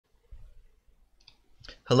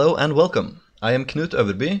Hello and welcome. I am Knut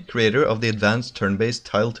Øverby, creator of the advanced turn-based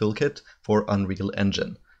tile toolkit for Unreal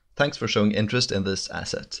Engine. Thanks for showing interest in this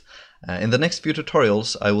asset. In the next few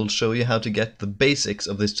tutorials, I will show you how to get the basics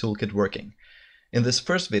of this toolkit working. In this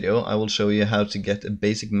first video, I will show you how to get a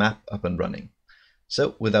basic map up and running.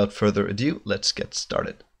 So without further ado, let's get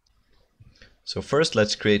started. So first,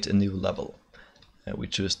 let's create a new level. We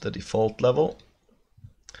choose the default level.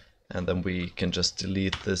 And then we can just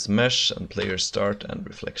delete this mesh and player start and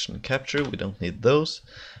reflection capture. We don't need those.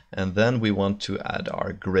 And then we want to add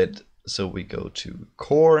our grid. So we go to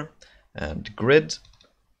core and grid.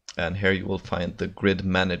 And here you will find the grid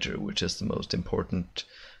manager, which is the most important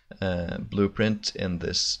blueprint in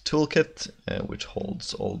this toolkit, which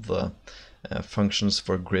holds all the functions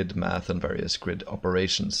for grid math and various grid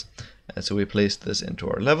operations. So we place this into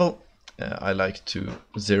our level. I like to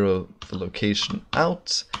zero the location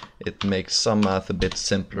out. It makes some math a bit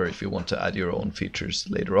simpler if you want to add your own features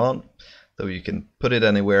later on. Though you can put it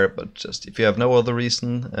anywhere, but just if you have no other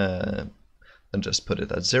reason, then just put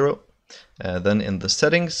it at 0. Then in the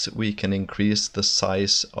settings, we can increase the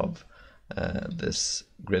size of this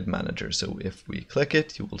grid manager. So if we click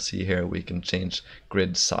it, you will see here we can change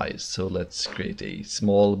grid size. So let's create a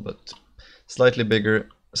small but slightly bigger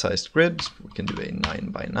sized grid. We can do a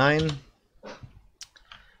 9 by 9.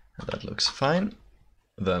 That looks fine.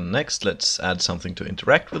 Then next, let's add something to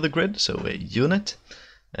interact with the grid, so a unit.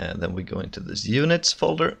 And then we go into this units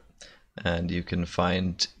folder, and you can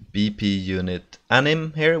find BP unit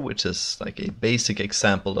anim here, which is like a basic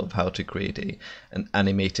example of how to create an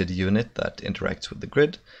animated unit that interacts with the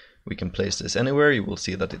grid. We can place this anywhere. You will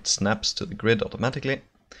see that it snaps to the grid automatically.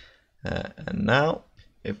 And now,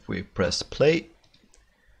 if we press play,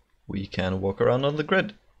 we can walk around on the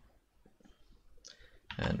grid.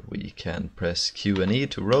 And we can press Q and E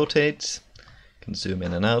to rotate, can zoom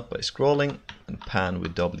in and out by scrolling, and pan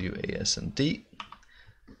with W, A, S, and D.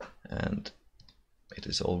 And it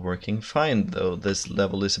is all working fine, though this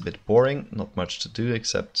level is a bit boring, not much to do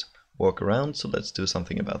except walk around, so let's do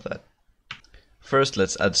something about that. First,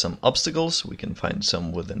 let's add some obstacles. We can find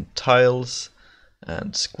some within tiles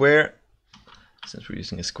and square, since we're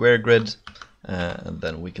using a square grid, and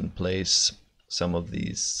then we can place some of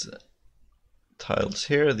these tiles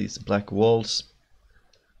here, these black walls,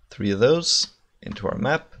 3 of those into our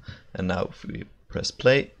map, and now if we press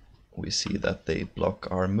play, we see that they block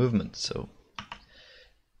our movement. So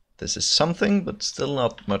this is something, but still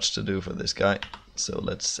not much to do for this guy. So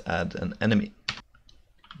let's add an enemy.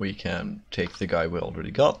 We can take the guy we already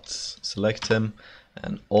got, select him,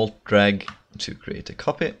 and alt drag to create a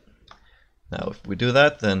copy. Now if we do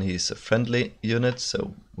that, then he's a friendly unit,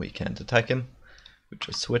 so we can't attack him. We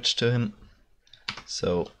just switch to him.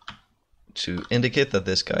 So to indicate that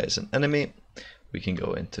this guy is an enemy, we can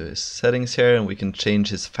go into his settings here and we can change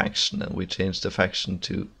his faction, and we change the faction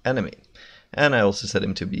to enemy. And I also set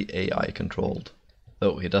him to be AI controlled,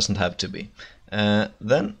 though he doesn't have to be.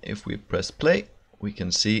 Then if we press play, we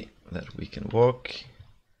can see that we can walk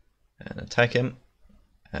and attack him,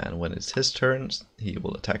 and when it's his turn, he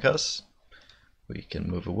will attack us. We can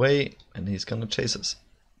move away and he's gonna chase us.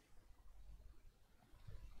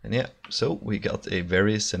 And yeah, so we got a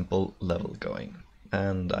very simple level going,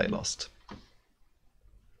 and I lost.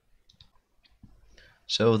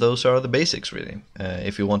 So those are the basics really.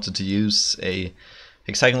 If you wanted to use a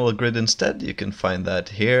hexagonal grid instead, you can find that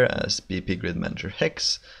here as BP Grid Manager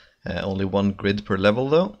Hex. Only 1 grid per level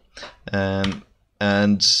though.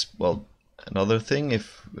 And well, another thing,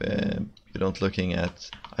 if you're not looking at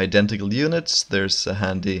identical units, there's a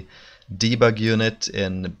handy debug unit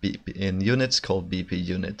in units called BP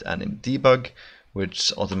unit anim debug,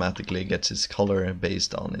 which automatically gets its color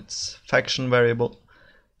based on its faction variable,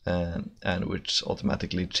 and which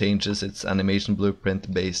automatically changes its animation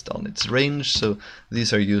blueprint based on its range. So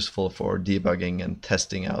these are useful for debugging and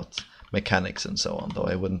testing out mechanics and so on, though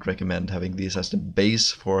I wouldn't recommend having these as the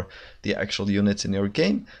base for the actual units in your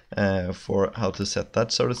game. For how to set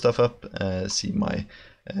that sort of stuff up, see my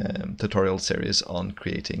tutorial series on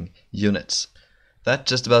creating units. That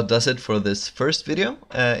just about does it for this first video.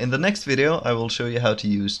 In the next video, I will show you how to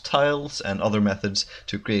use tiles and other methods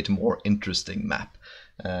to create a more interesting map.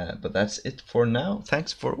 But that's it for now.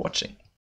 Thanks for watching.